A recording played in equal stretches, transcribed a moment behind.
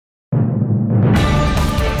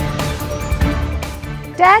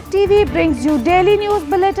Tag TV brings you daily news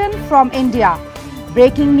bulletin from India.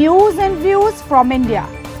 Breaking news and views from India.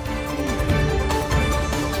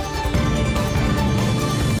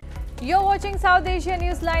 You're watching South Asia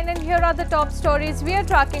Newsline and here are the top stories we are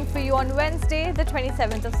tracking for you on Wednesday, the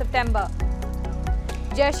 27th of September.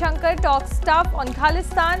 Jaishankar talks tough on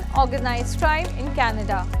Khalistan, organized crime in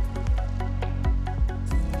Canada.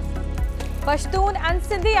 Pashtun and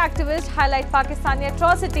Sindhi activists highlight Pakistani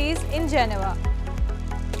atrocities in Geneva.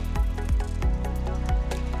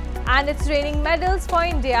 And it's raining medals for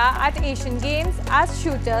India at Asian Games as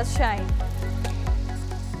shooters shine.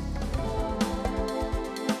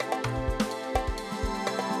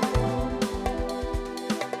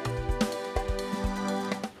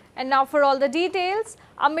 And now for all the details.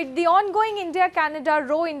 Amid the ongoing India-Canada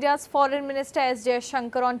row, India's Foreign Minister S.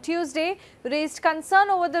 Jaishankar on Tuesday raised concern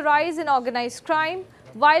over the rise in organized crime,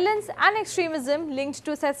 violence and extremism linked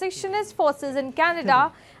to secessionist forces in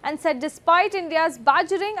Canada and said despite India's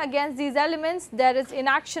badgering against these elements, there is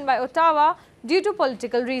inaction by Ottawa due to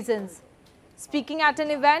political reasons. Speaking at an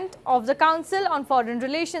event of the Council on Foreign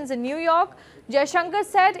Relations in New York, Jaishankar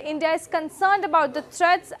said India is concerned about the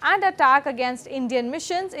threats and attack against Indian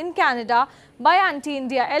missions in Canada by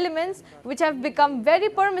anti-India elements which have become very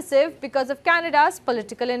permissive because of Canada's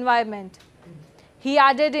political environment. He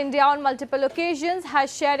added India on multiple occasions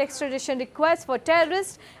has shared extradition requests for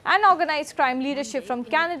terrorist and organized crime leadership from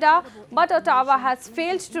Canada, but Ottawa has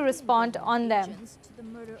failed to respond on them.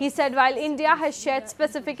 He said while India has shared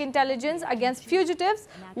specific intelligence against fugitives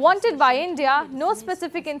wanted by India, no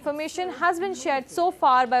specific information has been shared so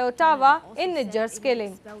far by Ottawa in Nijjar's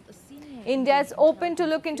killing. India is open to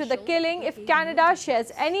look into the killing if Canada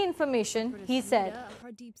shares any information, he said.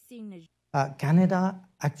 Canada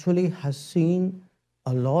actually has seen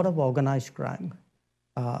a lot of organized crime,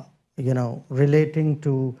 relating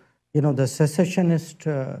to, the secessionist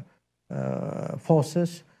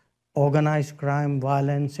forces, organized crime,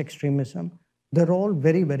 violence, extremism. They're all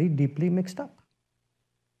very, very deeply mixed up.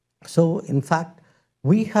 So, in fact,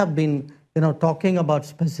 we have been, talking about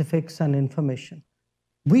specifics and information.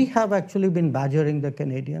 We have actually been badgering the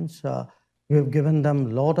Canadians. We have given them a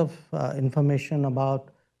lot of information about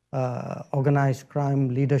organized crime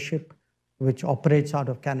leadership, which operates out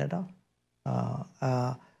of Canada.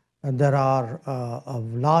 There are a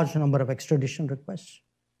large number of extradition requests.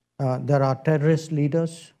 There are terrorist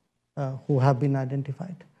leaders who have been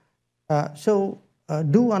identified. So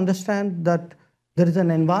do understand that there is an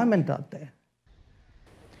environment out there.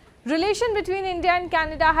 Relations between India and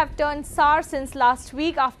Canada have turned sour since last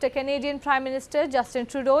week after Canadian Prime Minister Justin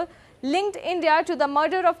Trudeau linked India to the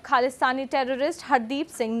murder of Khalistani terrorist Hardeep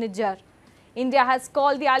Singh Nijjar. India has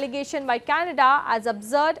called the allegation by Canada as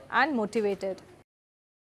absurd and motivated.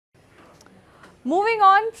 Moving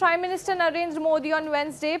on, Prime Minister Narendra Modi on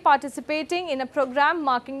Wednesday participating in a program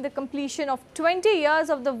marking the completion of 20 years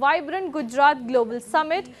of the vibrant Gujarat Global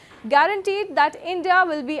Summit guaranteed that India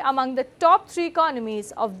will be among the top 3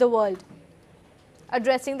 economies of the world.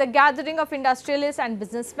 Addressing the gathering of industrialists and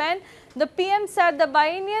businessmen, the PM said the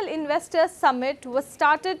biennial Investors Summit was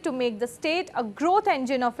started to make the state a growth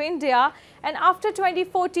engine of India, and after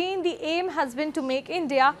 2014, the aim has been to make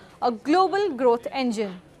India a global growth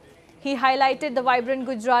engine. He highlighted the vibrant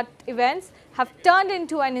Gujarat events have turned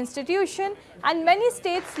into an institution and many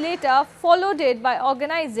states later followed it by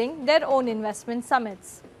organizing their own investment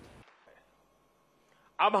summits.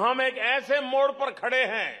 अब हम एक ऐसे मोड़ पर खड़े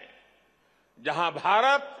हैं जहां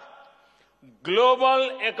Bharat global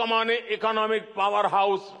economic power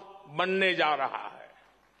house बनने जा रहा है।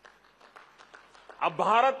 अब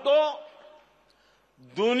भारत को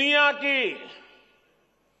दुनिया की,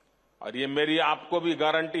 और ये मेरी आपको भी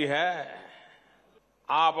गारंटी है,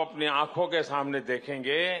 आप अपनी आंखों के सामने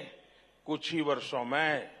देखेंगे कुछ ही वर्षों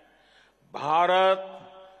में भारत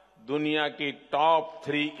दुनिया की टॉप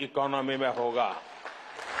 3 इकोनॉमी में होगा।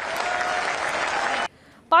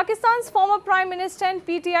 Pakistan's former Prime Minister and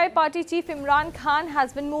PTI party chief Imran Khan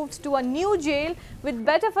has been moved to a new jail with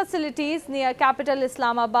better facilities near capital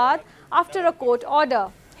Islamabad after a court order,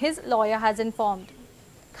 his lawyer has informed.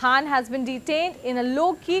 Khan has been detained in a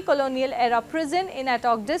low-key colonial-era prison in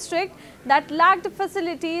Attock district that lacked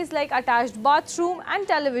facilities like attached bathroom and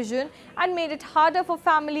television and made it harder for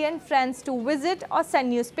family and friends to visit or send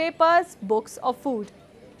newspapers, books or food.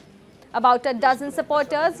 About a dozen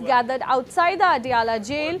supporters gathered outside the Adiala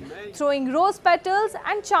jail, throwing rose petals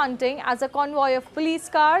and chanting as a convoy of police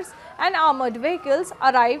cars and armoured vehicles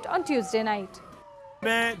arrived on Tuesday night.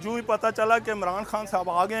 मैं जो ही पता चला कि इमरान खान साहब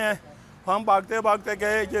आ गए हैं, हम भागते भागते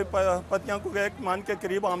गए, ये पतियां को गए मान के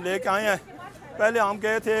करीब हम लेके आए हैं। पहले हम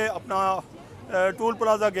गए थे अपना टूल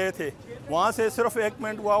प्लाजा गए थे, वहाँ से सिर्फ 1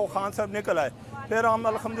 मिनट हुआ वो खान साहब निकल आए। फिर हम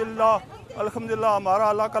अल्हम्दुलिल्लाह हमारा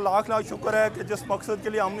अल्लाह का लाख लाख शुक्र है कि जिस मकसद के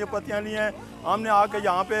लिए हमने पत्तियाँ ली हैं हमने आके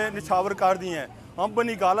यहाँ पे निछावर कर दी हैं। हम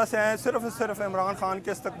बनी गाला से आए, सिर्फ इमरान खान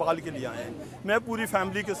के इस्तकबाल के लिए आए हैं। मैं पूरी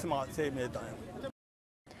फैमिली के समाज से मेद आया हूँ।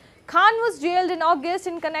 Khan was jailed in August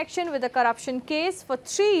in connection with a corruption case for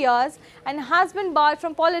 3 years and has been barred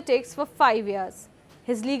from politics for 5 years.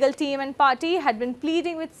 His legal team and party had been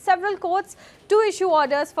pleading with several courts to issue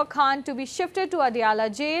orders for Khan to be shifted to Adiala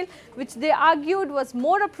jail, which they argued was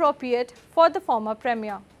more appropriate for the former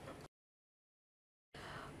premier.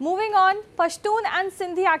 Moving on, Pashtun and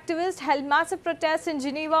Sindhi activists held massive protests in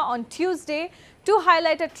Geneva on Tuesday to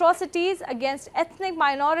highlight atrocities against ethnic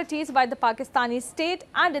minorities by the Pakistani state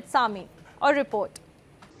and its army. A report.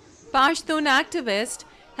 Pashtun activists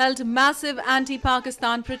held massive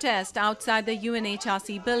anti-Pakistan protest outside the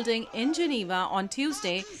UNHRC building in Geneva on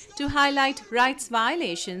Tuesday to highlight rights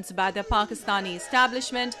violations by the Pakistani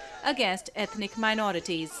establishment against ethnic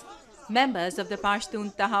minorities. Members of the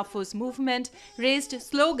Pashtun Tahaffuz movement raised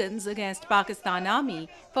slogans against Pakistan Army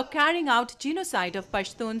for carrying out genocide of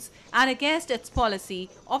Pashtuns and against its policy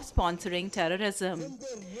of sponsoring terrorism.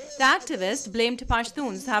 The activists blamed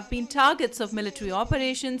Pashtuns have been targets of military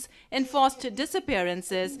operations, enforced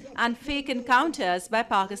disappearances and fake encounters by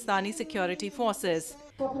Pakistani security forces.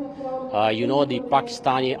 The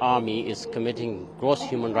Pakistani army is committing gross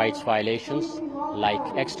human rights violations like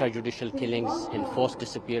extrajudicial killings, enforced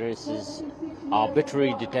disappearances,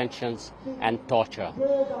 arbitrary detentions and torture.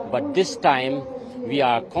 But this time we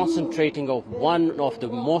are concentrating on one of the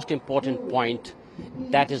most important points,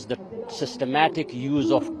 that is the systematic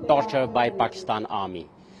use of torture by Pakistan army.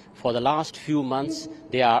 For the last few months,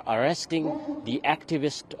 they are arresting the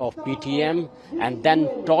activists of PTM and then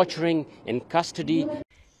torturing in custody.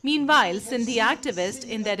 Meanwhile, Sindhi activists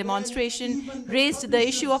in their demonstration raised the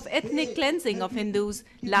issue of ethnic cleansing of Hindus,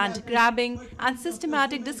 land grabbing and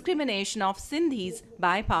systematic discrimination of Sindhis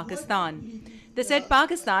by Pakistan. They said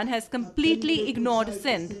Pakistan has completely ignored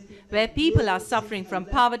Sindh, where people are suffering from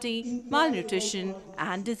poverty, malnutrition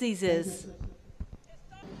and diseases.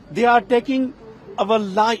 They are taking our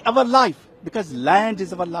life, because land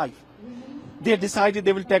is our life. They decided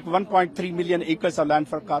they will take 1.3 million acres of land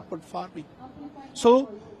for carpet farming. So,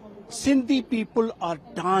 Sindhi people are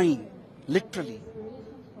dying, literally,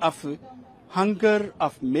 of hunger,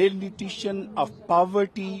 of malnutrition, of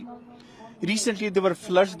poverty. Recently, there were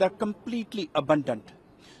floods that are completely abundant.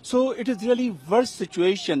 So it is really worst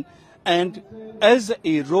situation, and as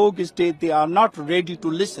a rogue state, they are not ready to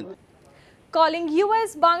listen. Calling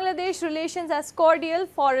US-Bangladesh relations as cordial,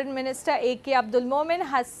 Foreign Minister A.K. Abdul Momen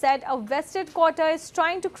has said a vested quarter is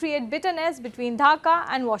trying to create bitterness between Dhaka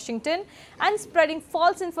and Washington and spreading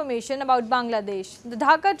false information about Bangladesh, the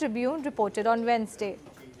Dhaka Tribune reported on Wednesday.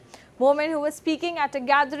 Momen, who was speaking at a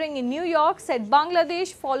gathering in New York, said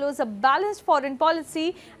Bangladesh follows a balanced foreign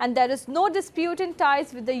policy and there is no dispute in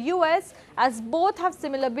ties with the US, as both have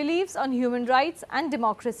similar beliefs on human rights and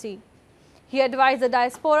democracy. He advised the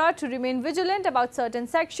diaspora to remain vigilant about certain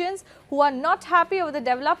sections who are not happy over the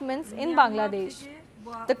developments in Bangladesh.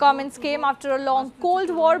 The comments came after a long Cold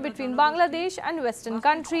War between Bangladesh and Western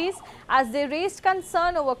countries as they raised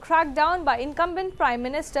concern over crackdown by incumbent Prime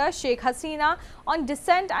Minister Sheikh Hasina on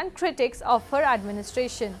dissent and critics of her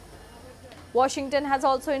administration. Washington has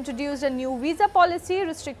also introduced a new visa policy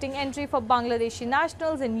restricting entry for Bangladeshi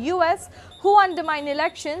nationals in US who undermine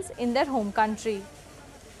elections in their home country.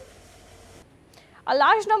 A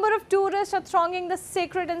large number of tourists are thronging the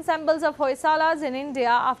sacred ensembles of Hoysalas in India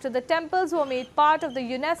after the temples were made part of the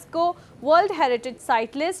UNESCO World Heritage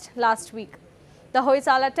Site list last week. The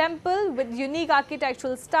Hoysala temple, with unique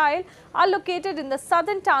architectural style, are located in the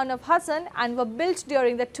southern town of Hassan and were built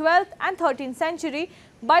during the 12th and 13th century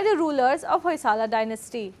by the rulers of Hoysala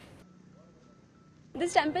dynasty.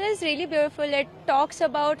 This temple is really beautiful. It talks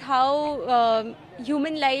about how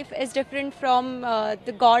human life is different from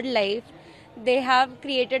the god life. They have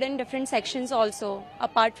created in different sections also,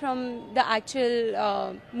 apart from the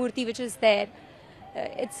actual murti which is there.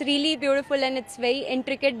 It's really beautiful and it's very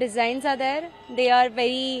intricate designs are there. They are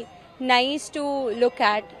very nice to look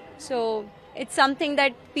at. So it's something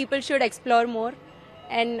that people should explore more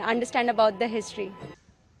and understand about the history.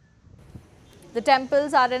 The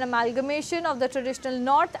temples are an amalgamation of the traditional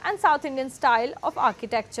North and South Indian style of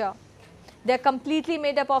architecture. They are completely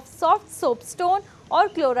made up of soft soapstone or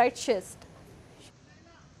chloride schist.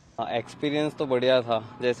 Experience तो बढ़िया था,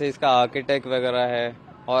 जैसे इसका architect वगैरह है,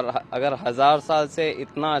 और अगर 1000 साल से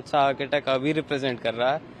इतना अच्छा आर्किटेक्ट अभी रिप्रेजेंट कर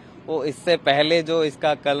रहा है, वो इससे पहले जो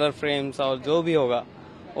इसका कलर फ्रेम्स और जो भी होगा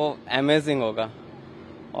वो अमेजिंग होगा.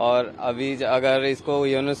 और अभी अगर इसको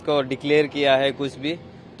यूनेस्को डिक्लेयर किया है कुछ भी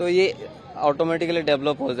तो ये ऑटोमेटिकली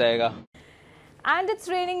डेवलप हो जाएगा. And it's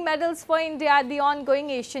raining medals for India at the ongoing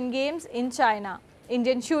Asian Games in China.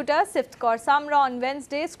 Indian shooter Siftkaur Samra on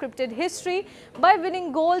Wednesday scripted history by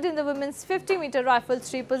winning gold in the women's 50-meter rifle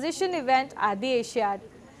 3 position event at the Asiad.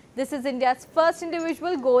 This is India's first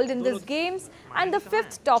individual gold in these games and the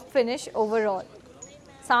 5th top finish overall.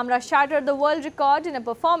 Samra shattered the world record in a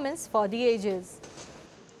performance for the ages.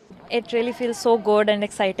 It really feels so good and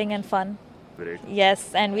exciting and fun. Great.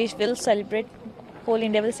 Yes, and we will celebrate. Whole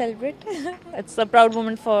India will celebrate. It's a proud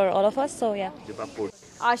moment for all of us, so yeah.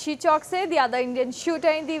 Ashi Chokse, the other Indian shooter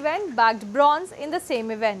in the event, bagged bronze in the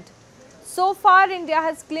same event. So far, India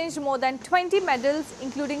has clinched more than 20 medals,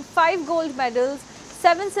 including 5 gold medals,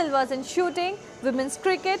 7 silvers in shooting, women's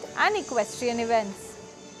cricket and equestrian events.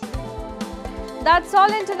 That's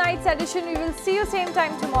all in tonight's edition. We will see you same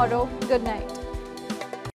time tomorrow. Good night.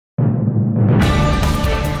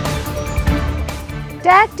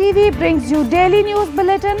 Tag TV brings you daily news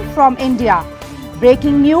bulletin from India.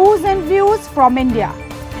 Breaking news and views from India.